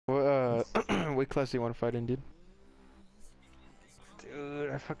weight class do you want to fight in, dude?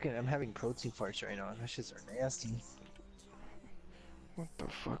 Dude, I'm having protein farts right now. That shits are nasty. What the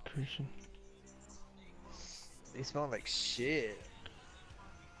fuck, Christian? They smell like shit.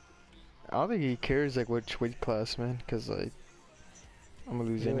 I don't think he cares like which weight class, man, cause like I'm gonna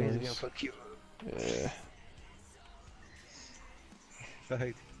lose He's gonna anyways. fuck you. Yeah.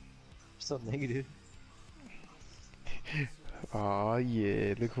 Fuck. So negative. Oh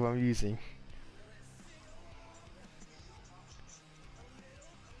yeah, look who I'm using.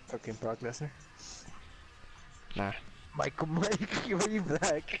 Fucking Brock Lesnar. Nah. Michael Mike, why are you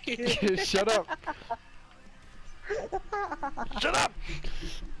black? Shut up! Shut up!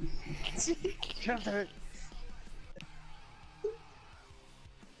 Shut up.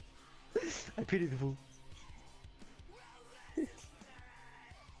 I pity the fool.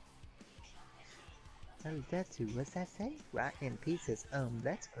 Oh, that's who. What's that say? Rotten pieces.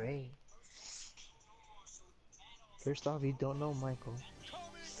 That's great. First off, you don't know Michael.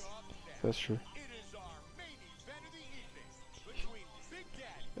 That's true.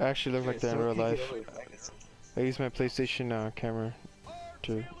 I actually look like that in real life. I use my PlayStation camera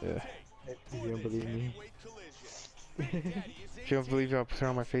too. Yeah. You don't believe me? If you don't believe me, I'll put it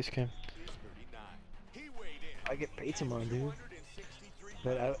on my face cam. I get paid tomorrow, dude.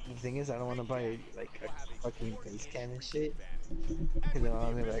 But the thing is, I don't want to buy like a fucking face cam and shit. Cause then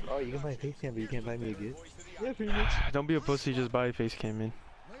I'll be like, oh, you can buy a face cam, but you can't buy me a gift. Yeah, pretty much. Don't be a pussy, just buy a face cam, man.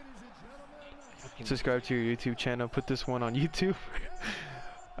 Subscribe to your YouTube channel. Put this one on YouTube.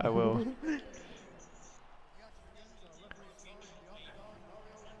 I will.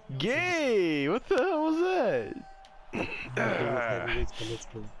 Gay! What the hell was that? Let's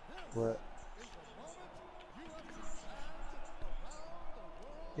go. What?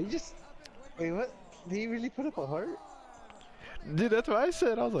 He just... Wait, what? Did he really put up a heart? Dude, that's what I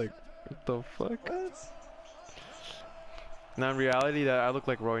said. I was like, what the fuck? What? Now in reality, that I look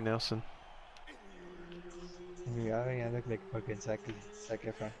like Roy Nelson. In reality, I look like fucking Zac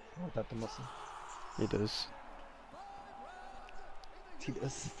Efron without the muscle. He does. He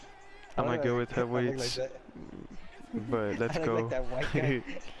does. I'm not good with heavyweights, but let's go. I look like that white guy.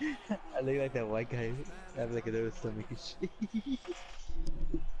 I look like that white guy. I have like a little stomach and shit.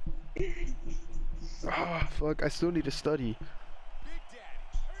 Ah, fuck, I still need to study.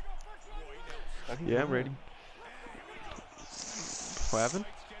 Yeah, I'm ready. What happened?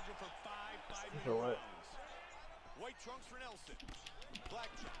 For what? White trunks for Nelson. Black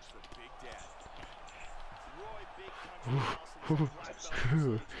trunks for Big Dad. Roy Big Country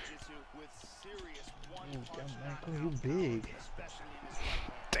Nelson with serious Damn, Michael, you big.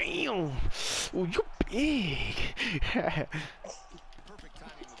 Damn! Oh, you big! perfect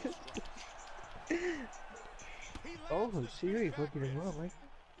timing with the strike. Oh, she really fucking him up, Mike.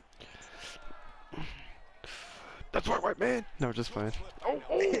 That's right, white man! No, just fine. Oh,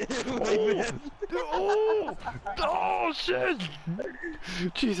 oh! Oh! Oh! Oh, shit!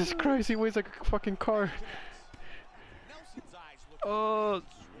 Jesus Christ, he weighs like a fucking car. Oh!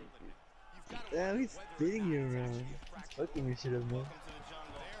 Damn, he's spitting you around. He's fucking your shit up, man.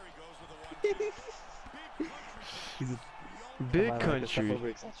 He's a Big country.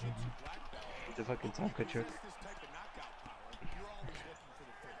 He's a fucking Tonka truck.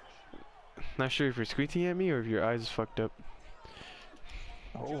 Not sure if you're squinting at me or if your eyes is fucked up.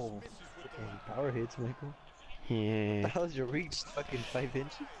 Oh, fucking power hits, Michael. Yeah. How's your reach? Fucking 5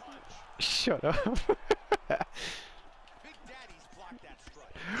 inches? Shut up. Big Daddy's blocked that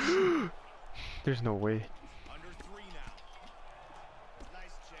strike. There's no way. Under 3 now.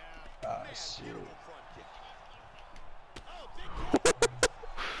 Nice jab. Ah, shit. Beautiful front kick. Oh, big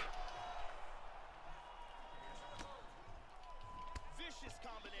vicious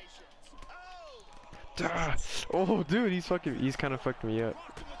combinations. Oh! Oh, dude, he's kind of fucking me up.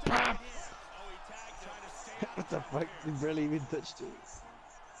 What the fuck? He barely even touched it.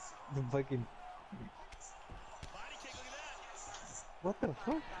 The fucking... What the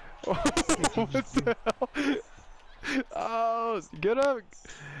fuck? What the hell? Oh, get up!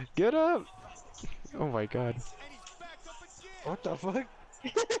 Get up! Oh my god. What the fuck?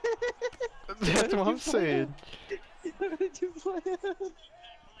 That's what I'm saying. How did you play it?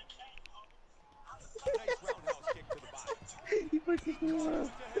 He fucking blew up.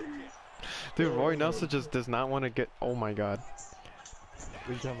 Dude, Roy Nelson just does not want to get. Oh my god. What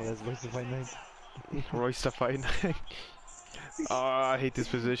are you talking about? That's Royce to Fight Night. Royce to Fight Night. Oh, I hate this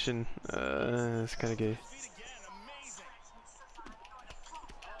position. It's kind of gay.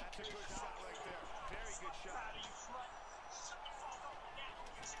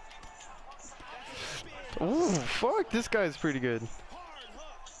 Oh, fuck, this guy's pretty good.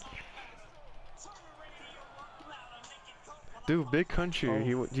 Dude, Big Country.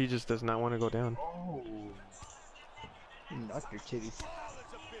 Oh. He just does not want to go down. Oh. You knocked your titties. Oh,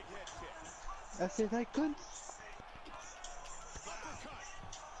 that's a big head kick. I said I could. Uppercut.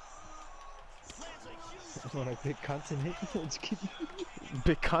 Lands a huge That's what I pick continent. I'm just kidding.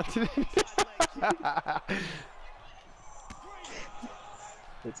 Big continent. leg kick.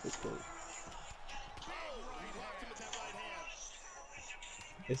 That's so cool. Blocked him with that right hand.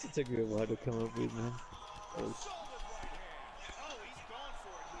 This took me a while to come up with, man. That was- Solid right hand. Oh, he's gone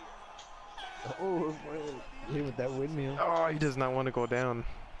for it here. Oh, boy. Hit with that windmill. Oh, he does not want to go down. And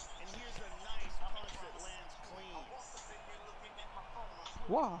here's a nice punch that lands clean.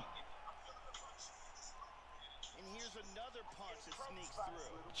 Wow. And here's another punch that sneaks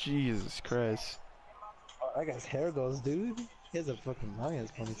through. Jesus Christ. Oh, that guy's hair goes, dude. He has a fucking long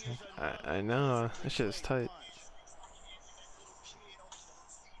ass ponytail. I know. That shit is tight.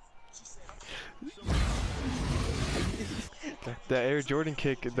 That Air Jordan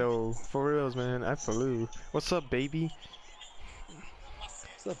kick though, for reals, man. I flew. What's up, baby?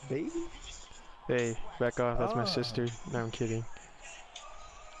 What's up, baby? Hey, back off. That's my Ah. sister. No, I'm kidding.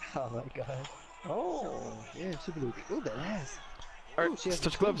 Oh my god. Oh, yeah, she blew. Ooh, that ass. Alright, Ooh, she has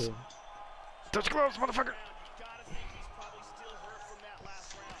touch a gloves. combo. Touch gloves, motherfucker. Gotta think he's probably still hurt from that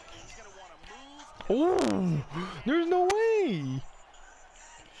last round. He's gonna want to move. Oh, there's no way.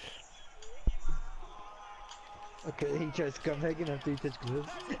 Okay, he tries to come back in after he touched gloves.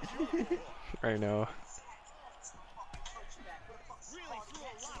 I know. Really threw a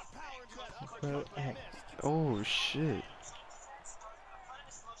lot of power into that Bro, uppercut, but missed. Oh shit.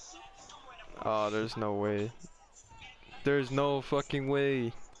 Oh, there's no way. There's no fucking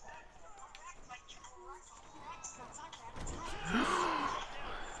way. Man,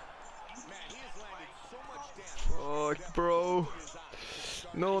 he has landed so much damage. Fuck, bro.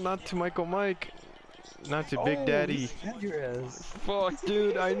 No, not to Michael Mike. Not to Big Oh, Daddy. he stabbed your ass. Fuck,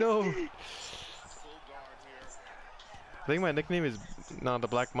 dude, I know. Full guard here. I think my nickname is the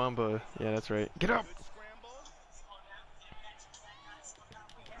Black Mamba. Yeah, that's right. Get up.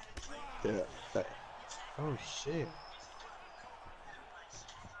 Good scramble. Yeah. Oh shit.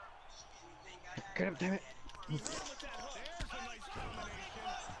 Get up, damn it. With that hook. There's a nice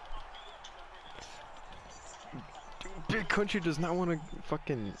combination. Big Country does not want to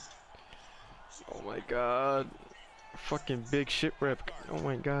fucking. Oh my god. Fucking big shit rep. Oh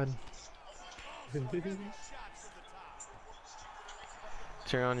my god. Shots to the top.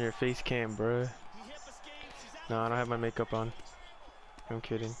 Turn on your face cam, bruh. He hip escapes. He's out. No, I don't have my makeup on. I'm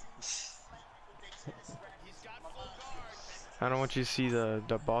kidding. He's got full guard. I don't want you to see the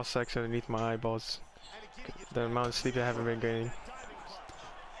ball sacks underneath my eyeballs. And again, you The amount of sleep I haven't been getting. diving punch.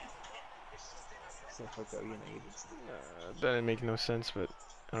 So fuck up, you know, you just- That didn't make no sense, but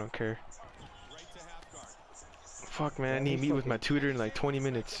I don't care. Right to half guard. Fuck, man, I need to meet with my tutor in like 20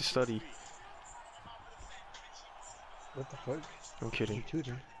 minutes to study. What the fuck? I'm kidding. Your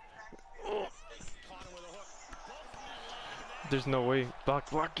tutor. Caught him with a hook. There's no way. Block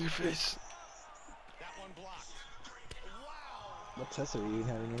your face. That one blocked. Wow. What test are you even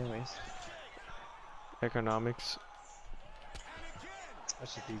having anyways? Economics. And again.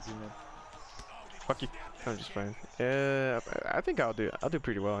 That's just easy, man. Fuck you. I'm just playing. I think I'll do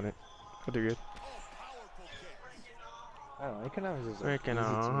pretty well on it. I'll do good. Oh, powerful kick. I don't know, economics is like, easy to me.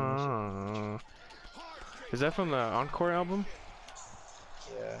 Economics. Is that from the Encore album?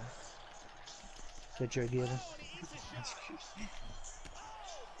 Yeah. Get your idea then?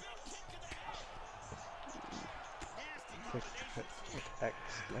 Quick, quick, quick,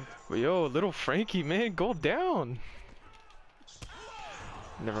 excellent. But yo, little Frankie, man, go down.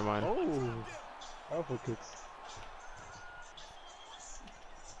 Never mind. Oh! Powerful kicks.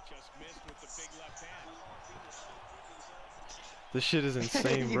 Just missed with the big left hand. This shit is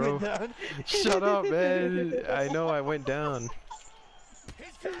insane, You bro. went down? Shut up, man. I know I went down.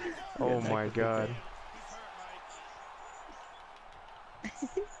 He's got it. Oh Yeah, my Mike, god. He's hurt,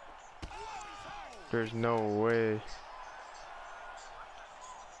 Mike. There's no way.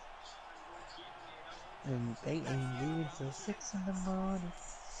 And they ain't leaving till 6 in the morning.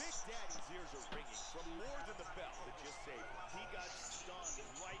 Big Daddy's ears are ringing from more than the bell that just saved him. He got stunned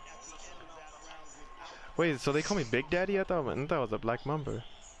right at the end of that round without Wait, so they call me Big Daddy? I thought it was a Black Mamba.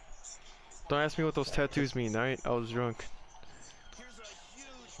 Don't ask me what those tattoos mean, alright? I was drunk. Here's a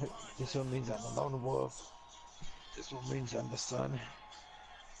huge punch. This one means I'm a lone wolf. This one means I'm the sun.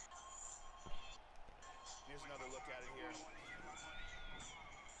 Here's another look at it here.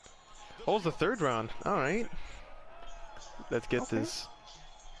 Oh, it's the third round. Alright. Let's get Okay. this.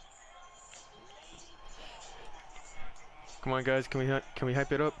 Come on, guys. Can we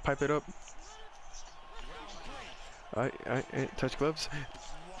hype it up? Pipe it up. I touch gloves.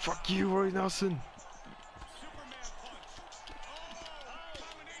 Fuck you, Roy Nelson. Superman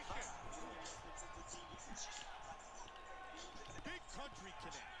punch. Oh, combination. Big country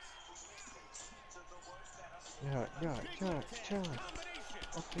connects. Yeah. Combination.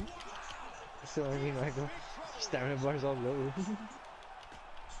 Okay. So I mean, Michael, stamina bars all low. Really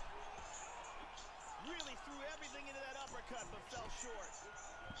threw everything into that uppercut, but fell short.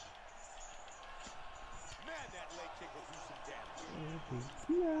 Man, that leg kick will do some damage.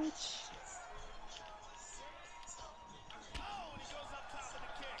 Biatch. Oh, and he goes up top of the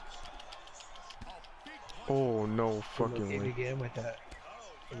kick. Oh, big punch. Oh no Look, fucking if you way. get him with that,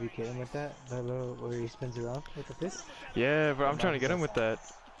 if you get him with that, the little where he spins around with the fist, Yeah, but I'm trying to get him with that.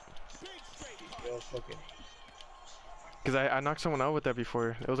 Big straight punch. yo, fucking. Cause I knocked someone out with that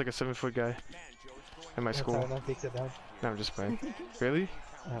before. It was like a 7-foot guy Man, Joe, it's going in my That's school. how that takes it down. No, I'm just playing. Really?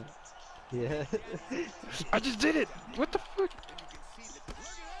 Yeah. I just did it! What the fuck?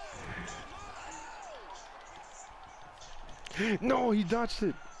 No, he dodged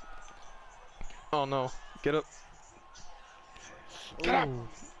it. Oh no. Get up. Get up! Ooh.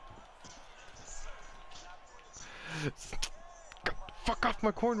 Fuck off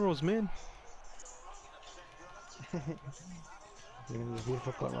my cornrows, man. Look at these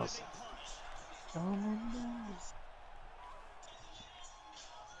beautiful cornrows. Oh no.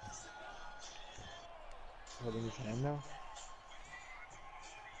 Holding his hand now.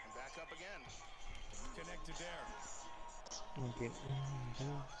 And back up again. Connected there. Okay.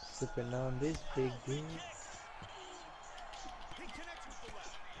 Sipping on this big dude. He connects with the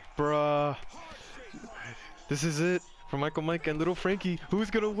left. Bruh. Hard straight punch. This is it. For Michael Mike and Little Frankie.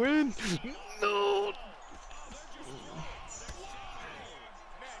 Who's gonna win? No!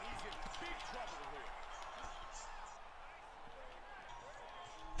 Man, he's in big trouble here.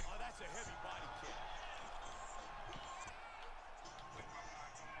 Oh, that's a heavy body kick.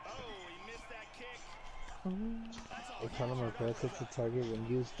 Oh, he missed that kick. That's all. They call him a aggressive to target when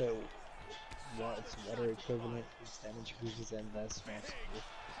used the what's water equivalent is damage increases and less mass.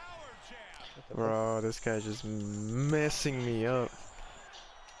 Power jab. What the fuck? Bro, this guy's just messing me up.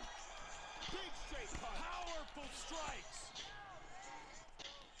 Big straight punch. Powerful strikes.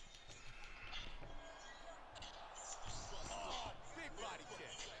 Oh, big body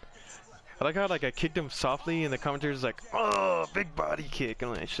kick. I like how I kicked him softly and the commentator's like, oh, big body kick.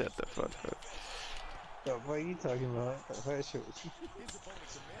 I'm like, shut the fuck up. What are you talking about? What shit? His opponent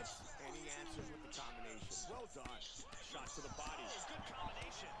commits, and he answers with the combination. Well done. Shot to the body. Good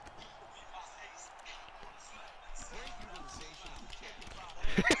combination. Great utilization of the jab.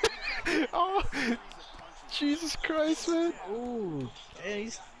 Oh, Series of punches. Jesus Christ, man. Ooh, hey,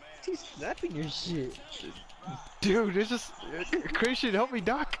 he's slapping your shit. Dude, it's just Christian, help me,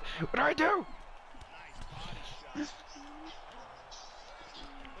 Doc. What do I do? Nice body shot. Look at this.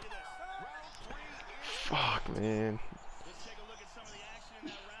 Round 3 is Fuck, man. Let's take a look at some of the action in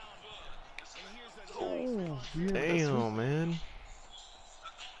that round. And here's a nice Oh, yeah. Damn, man.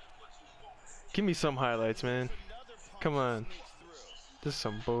 Give me some highlights, man. another punch Come on. sneaks through. This is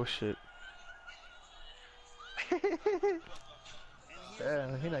some bullshit.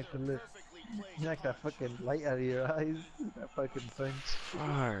 Damn, he like the lip. Perfectly He placed like that punch. fucking light out of your eyes. That fucking punch.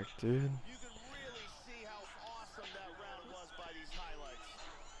 Fuck, dude. You can really see how awesome that round was by these highlights.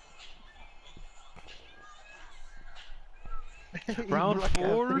 He Round blacked out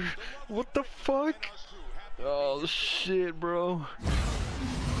 4? three. What the fuck? Oh shit, bro.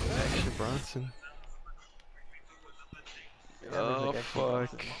 Action Bronson. Yeah, there's Oh like Action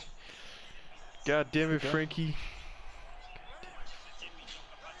Bronson. fuck. God damn it, Frankie.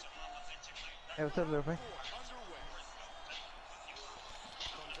 Hey, what's up, little friend?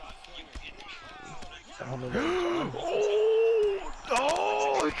 Oh, no, no. Oh,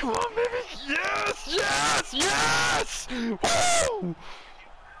 oh, come on, baby. Yes, yes, yes. Woo!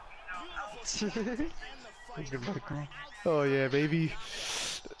 Good Michael. Oh yeah, baby.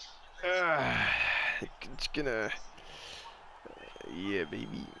 Just gonna, yeah,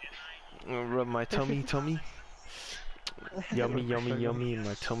 baby. I'm gonna rub my tummy. Yummy, yummy, yummy, in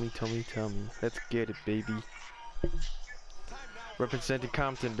my tummy. Let's get it, baby. Representing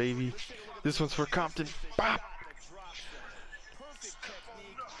Compton, baby. This one's for Compton. Bop.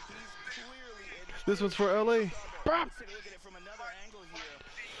 This one's for LA. Bop.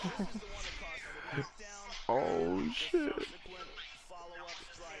 Oh shit.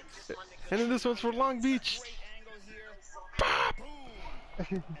 And then this one's for Long Beach. Bop.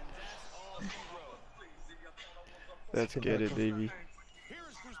 Let's get it, baby.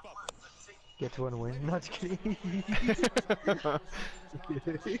 Get to one win. Not just kidding.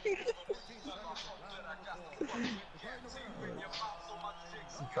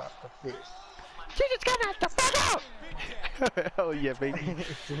 Drop the fish. You just got the fuck out! Hell yeah, baby.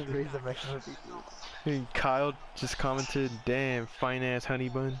 Just raise the maximum people. And Kyle just commented, damn, fine ass honey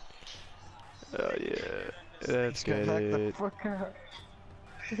bun. Oh yeah, that's Get back the good. fuck out.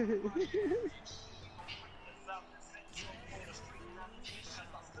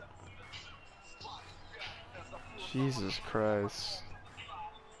 Jesus Christ.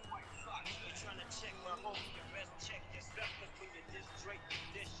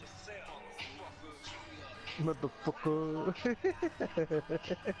 Motherfucker.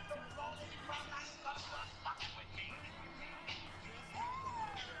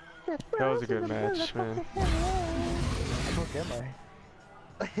 That was a good match, man. Fuck am I?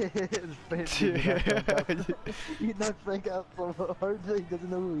 You knocked Frank out so hard that he doesn't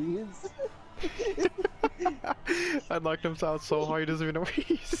know who he is. I knocked him out so hard he doesn't even know where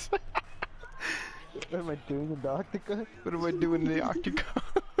he is. What am I doing in the octagon? What am I doing in the octagon?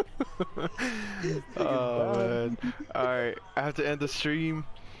 Oh man. Alright, I have to end the stream.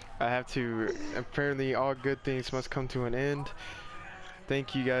 I have to, apparently all good things must come to an end.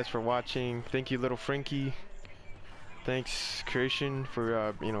 Thank you guys for watching. Thank you, little Frankie. Thanks, Creation,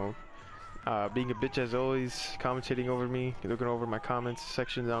 for you know, being a bitch as always, commentating over me, looking over my comments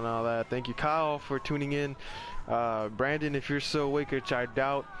sections and all that. Thank you, Kyle, for tuning in. Brandon, if you're still awake, which I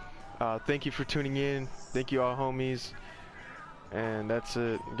doubt, thank you for tuning in. Thank you all, homies. And that's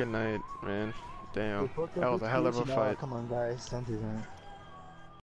it. Good night, man. Damn, that was a hell of a fight. Come on, guys, don't do that.